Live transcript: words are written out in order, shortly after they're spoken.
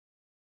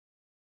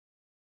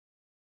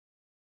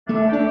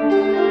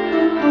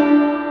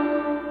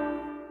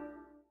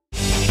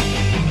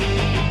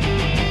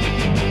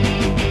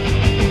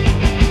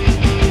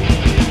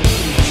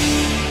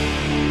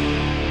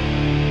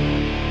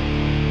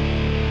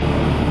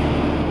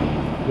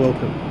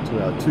Welcome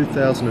to our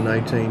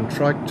 2018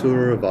 Trike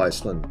tour of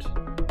Iceland.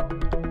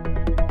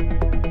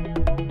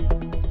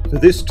 For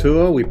this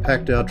tour we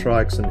packed our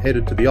trikes and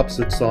headed to the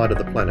opposite side of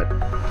the planet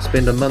to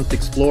spend a month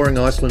exploring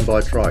Iceland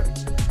by trike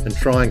and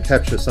try and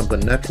capture some of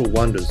the natural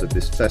wonders of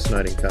this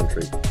fascinating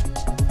country.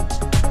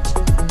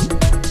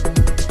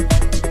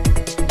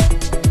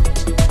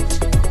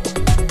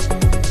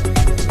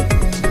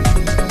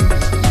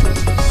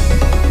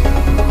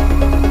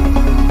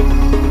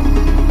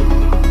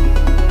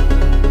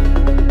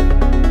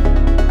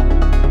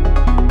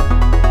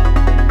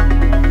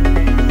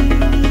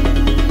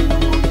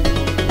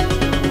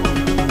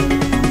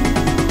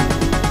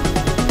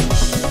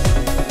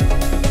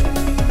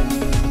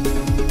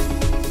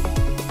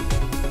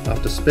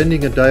 After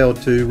spending a day or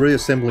two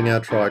reassembling our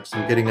trikes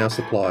and getting our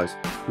supplies,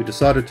 we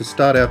decided to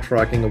start our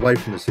triking away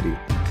from the city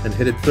and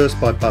headed first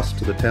by bus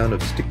to the town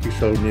of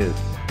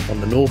Stykkishólmur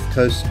on the north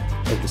coast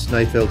of the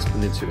Snæfellsnes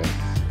Peninsula.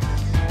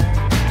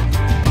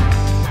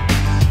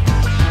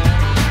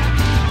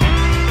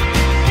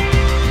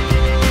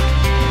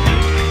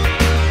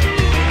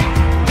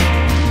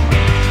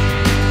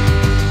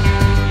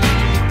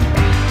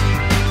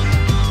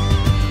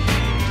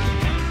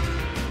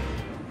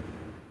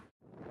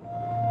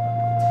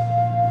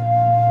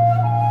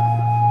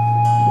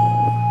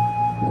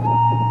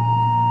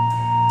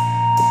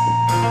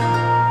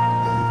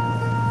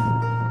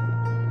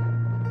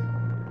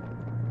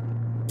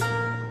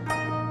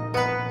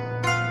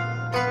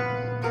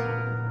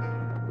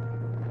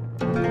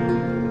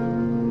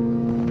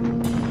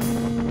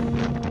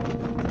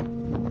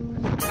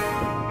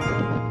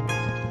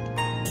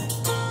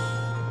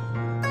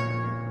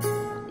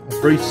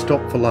 Brief stop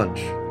for lunch,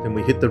 then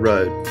we hit the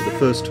road for the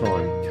first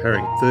time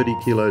carrying 30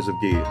 kilos of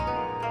gear.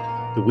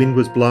 The wind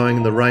was blowing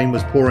and the rain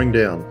was pouring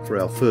down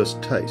for our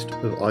first taste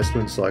of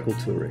Iceland cycle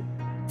touring.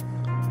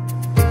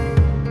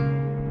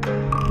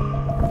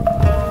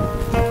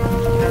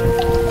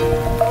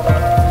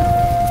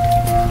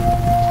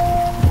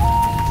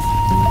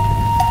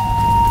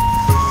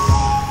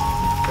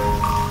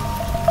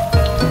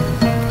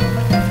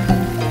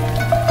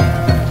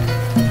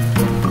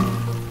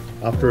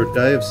 After a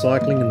day of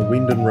cycling in the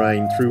wind and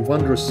rain through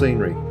wondrous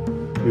scenery,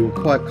 we were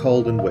quite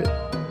cold and wet.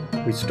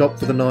 We stopped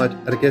for the night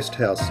at a guest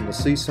house in the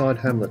seaside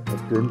hamlet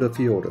of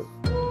Grundarfjörður.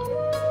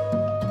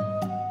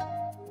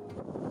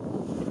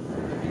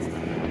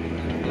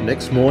 The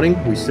next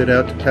morning we set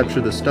out to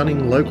capture the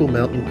stunning local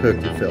mountain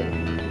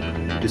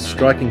Kirkjufell. This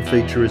striking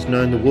feature is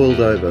known the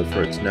world over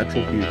for its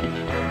natural beauty.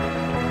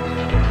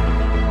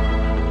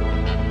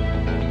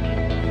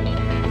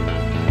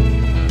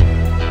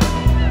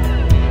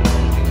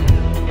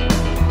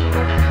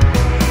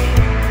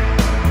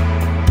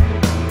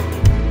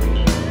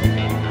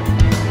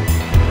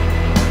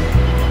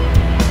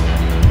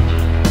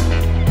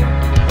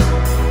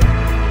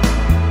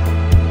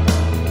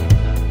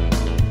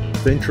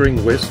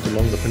 Venturing west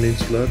along the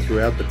peninsula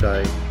throughout the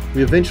day,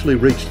 we eventually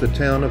reached the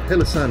town of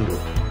Hellissandur.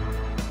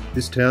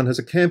 This town has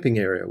a camping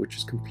area which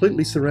is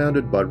completely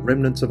surrounded by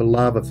remnants of a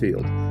lava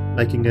field,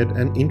 making it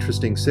an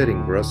interesting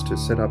setting for us to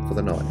set up for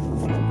the night.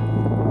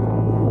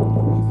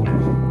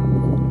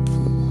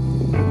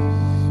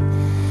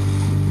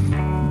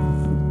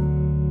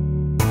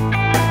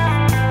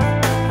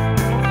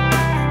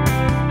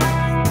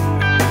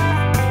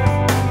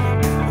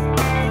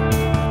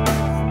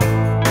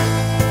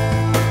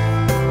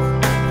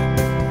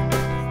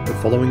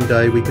 The following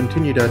day we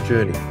continued our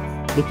journey,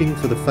 looking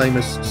for the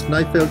famous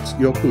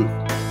Snæfellsjökull,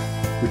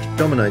 which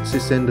dominates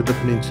this end of the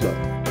peninsula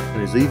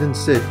and is even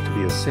said to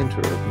be a centre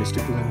of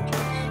mystical energies.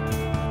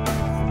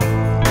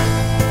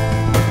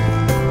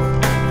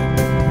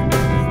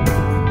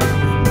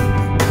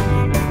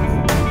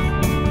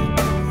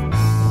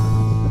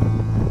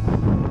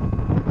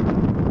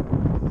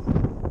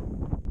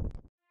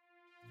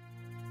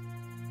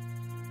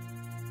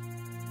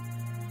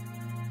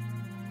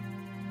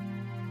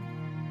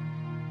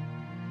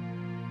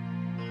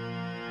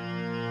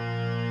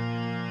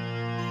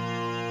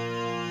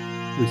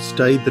 We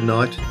stayed the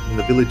night in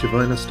the village of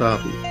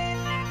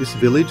Einarsstapi. This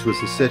village was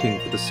the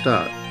setting for the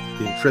start,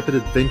 the intrepid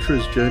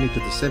adventurer's journey to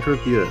the centre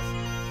of the earth,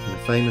 and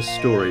the famous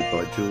story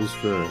by Jules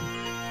Verne.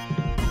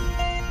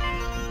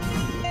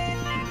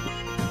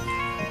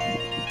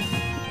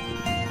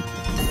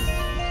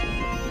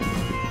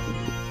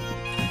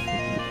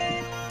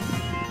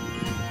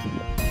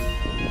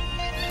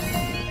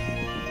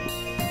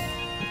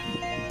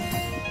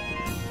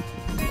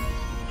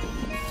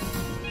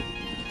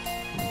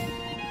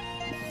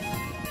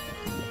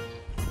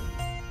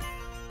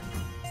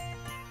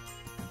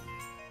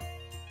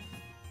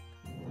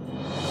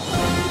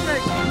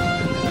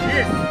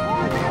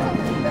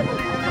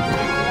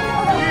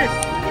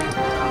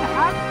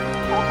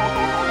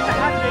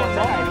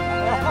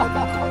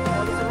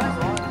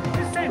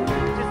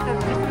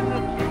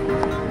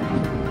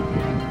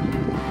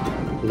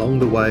 Along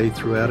the way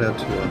throughout our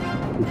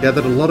tour, we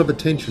gathered a lot of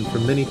attention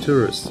from many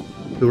tourists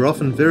who are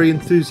often very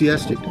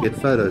enthusiastic to get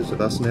photos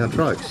of us and our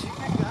trikes.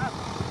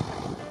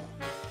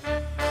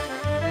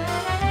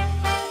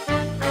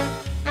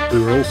 We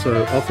were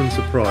also often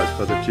surprised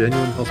by the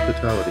genuine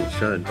hospitality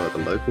shown by the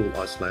local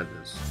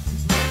Icelanders.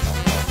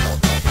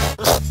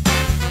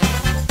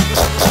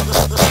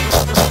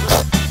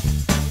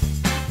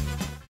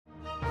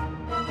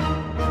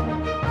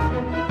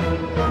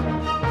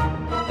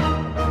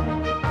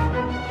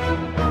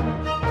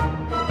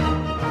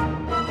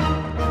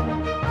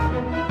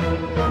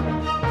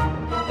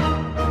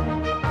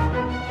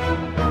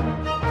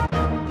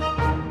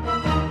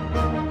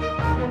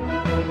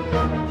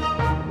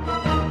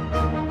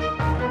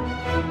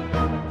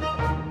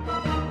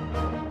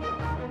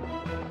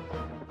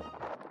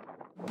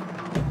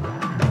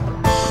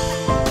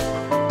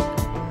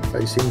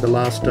 Facing the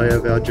last day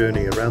of our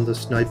journey around the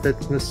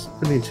Snæfellsnes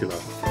Peninsula,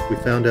 we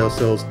found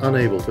ourselves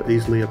unable to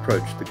easily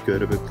approach the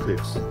Götuberg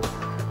cliffs.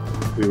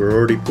 We were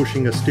already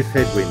pushing a stiff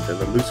headwind, and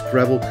the loose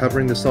gravel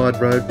covering the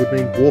side road would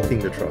mean walking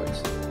the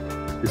trikes.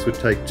 This would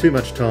take too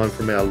much time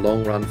from our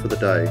long run for the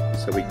day,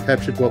 so we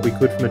captured what we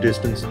could from a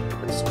distance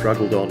and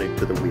struggled on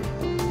into the wind.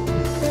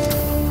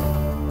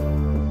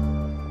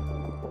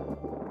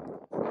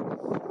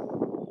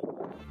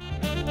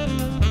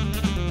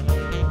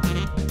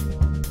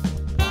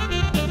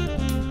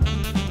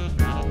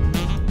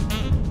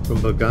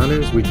 From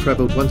Borgarnes, we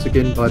travelled once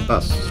again by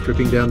bus,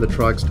 stripping down the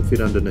trikes to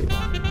fit underneath.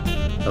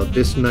 Our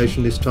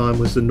destination this time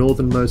was the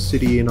northernmost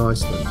city in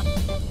Iceland,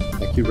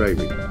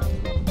 Hayward.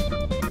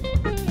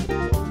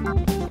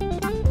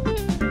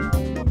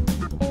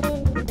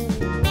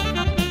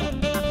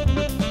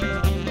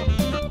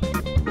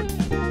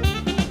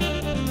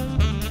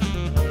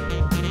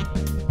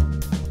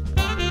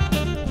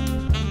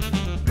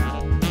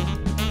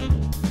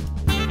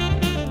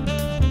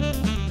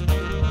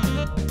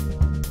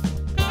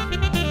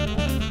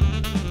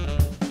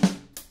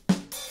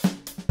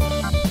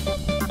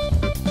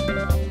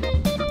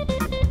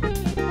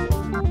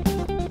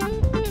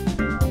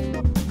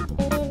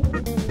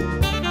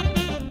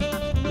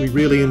 We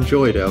really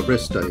enjoyed our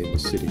rest day in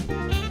this city,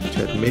 which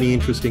had many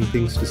interesting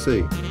things to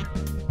see.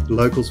 The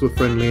locals were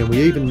friendly, and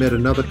we even met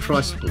another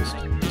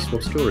tricyclist to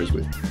swap stories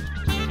with.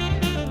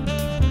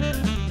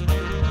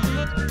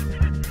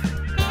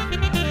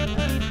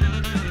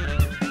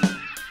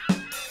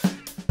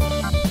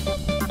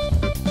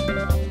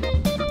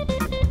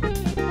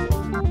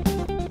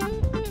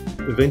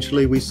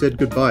 Eventually we said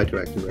goodbye to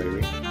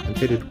Akureyri and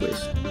headed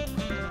west.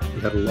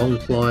 We had a long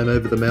climb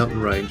over the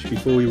mountain range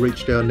before we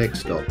reached our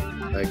next stop,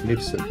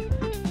 magnificent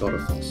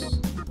Godafoss.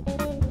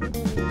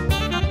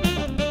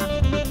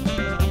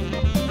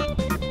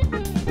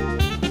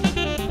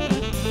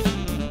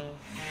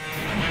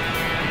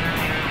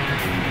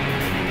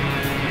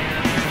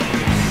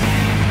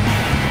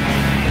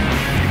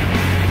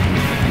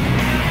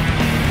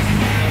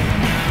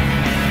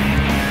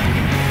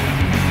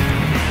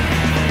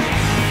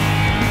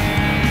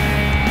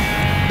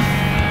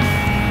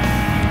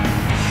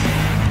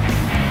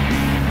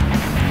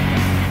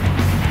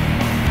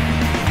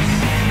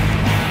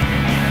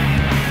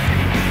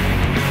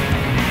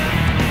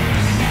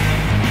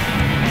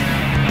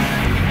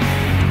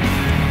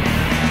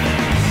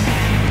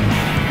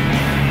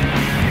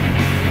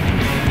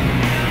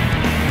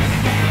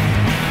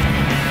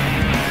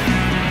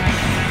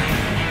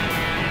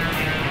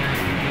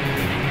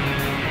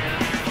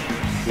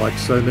 Like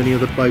so many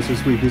of the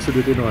places we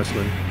visited in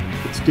Iceland,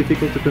 it's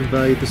difficult to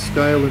convey the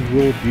scale and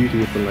raw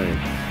beauty of the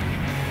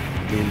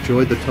land. We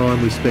enjoyed the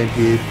time we spent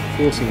here,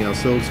 forcing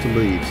ourselves to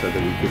leave so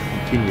that we could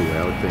continue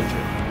our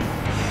adventure.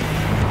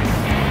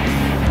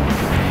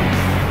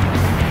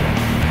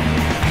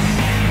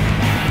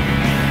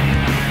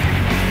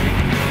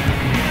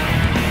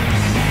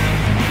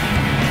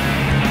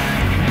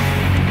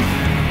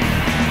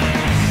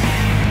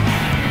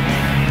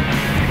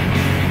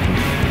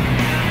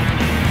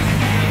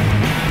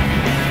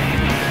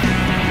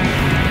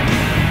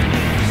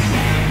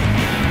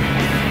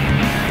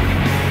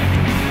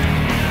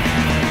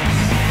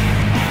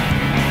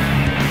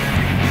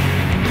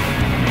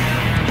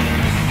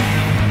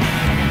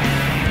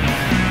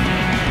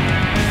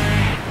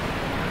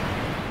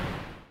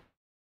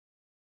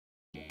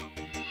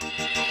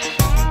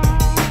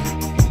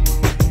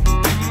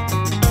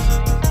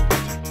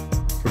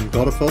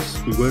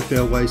 Godafoss, we worked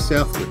our way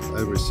southward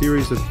over a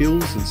series of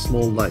hills and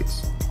small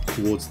lakes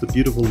towards the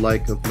beautiful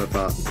lake of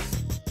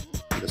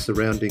Mývatn and the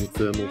surrounding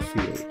thermal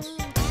fields.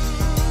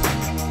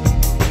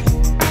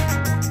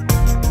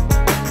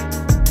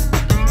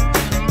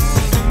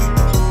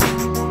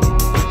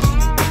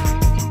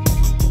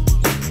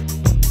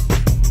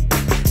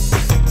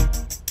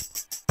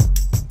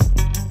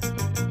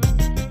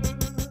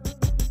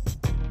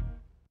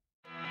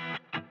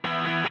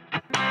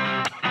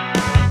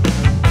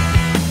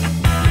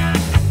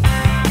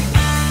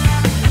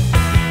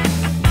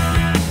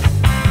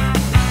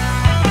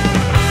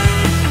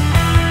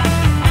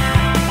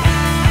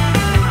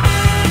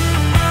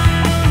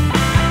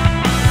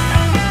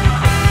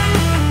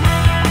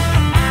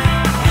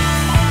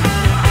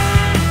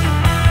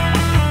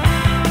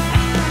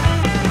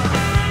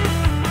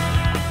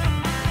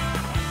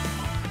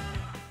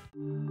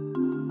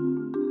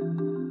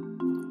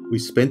 We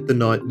spent the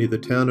night near the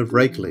town of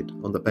Rakelid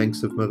on the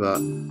banks of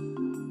Mavat.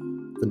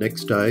 The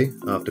next day,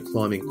 after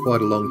climbing quite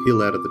a long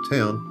hill out of the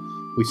town,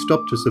 we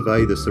stopped to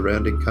survey the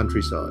surrounding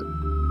countryside.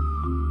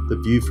 The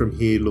view from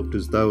here looked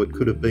as though it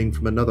could have been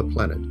from another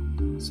planet,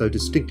 so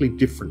distinctly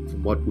different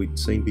from what we'd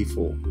seen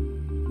before.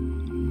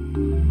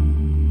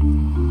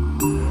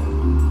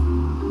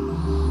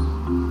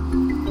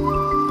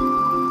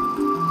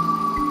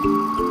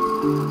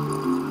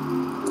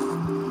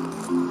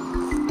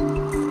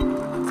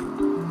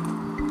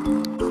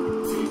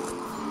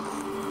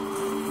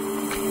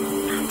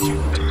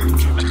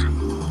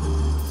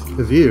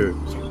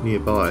 Hayward,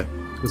 nearby,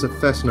 was a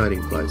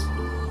fascinating place,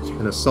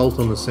 an assault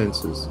on the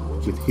senses,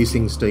 with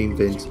hissing steam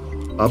vents,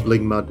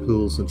 bubbling mud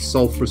pools and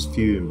sulphurous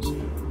fumes,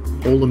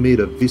 all amid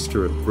a vista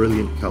of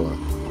brilliant colour.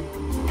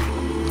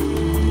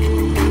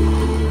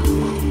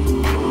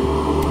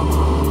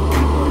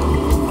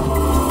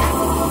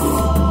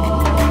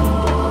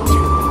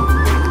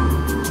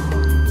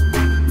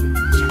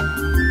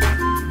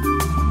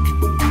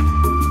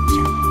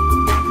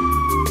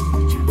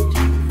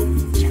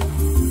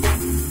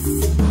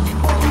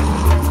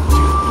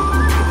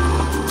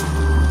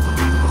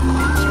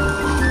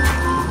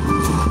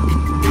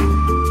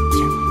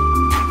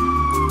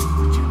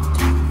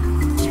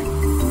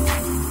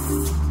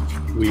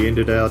 We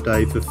ended our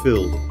day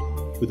fulfilled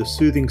with a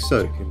soothing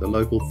soak in the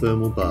local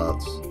thermal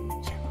baths.